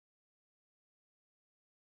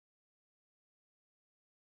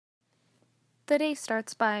The day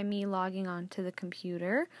starts by me logging on to the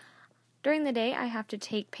computer. During the day, I have to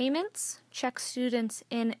take payments, check students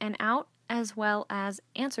in and out, as well as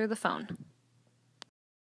answer the phone.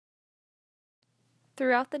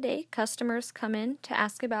 Throughout the day, customers come in to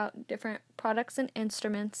ask about different products and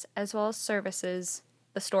instruments, as well as services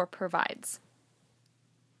the store provides.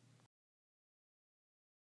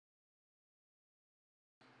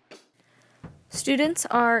 Students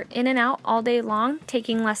are in and out all day long,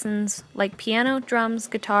 taking lessons like piano, drums,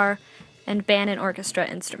 guitar, and band and orchestra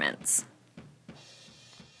instruments.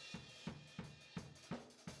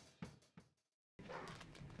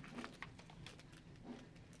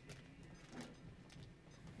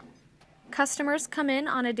 Customers come in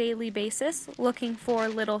on a daily basis looking for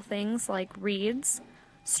little things like reeds,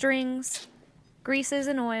 strings, greases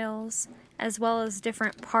and oils, as well as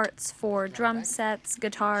different parts for drum sets,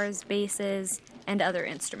 guitars, basses, and other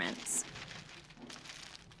instruments.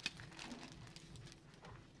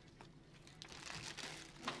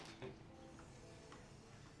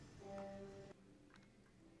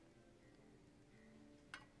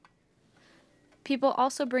 People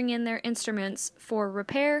also bring in their instruments for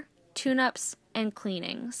repair, tune-ups, and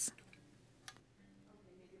cleanings.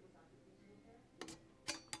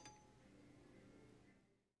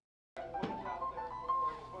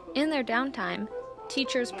 In their downtime,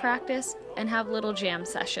 teachers practice and have little jam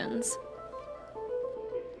sessions.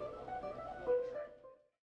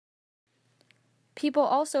 People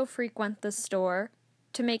also frequent the store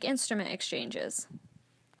to make instrument exchanges.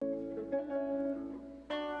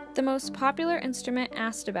 The most popular instrument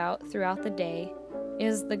asked about throughout the day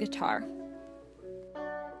is the guitar.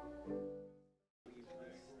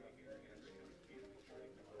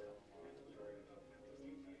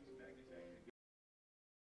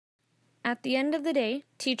 At the end of the day,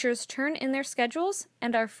 teachers turn in their schedules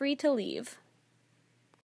and are free to leave.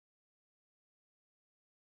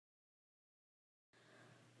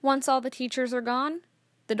 Once all the teachers are gone,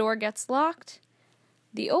 the door gets locked,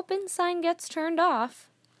 the open sign gets turned off,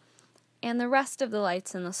 and the rest of the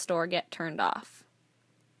lights in the store get turned off.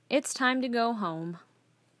 It's time to go home.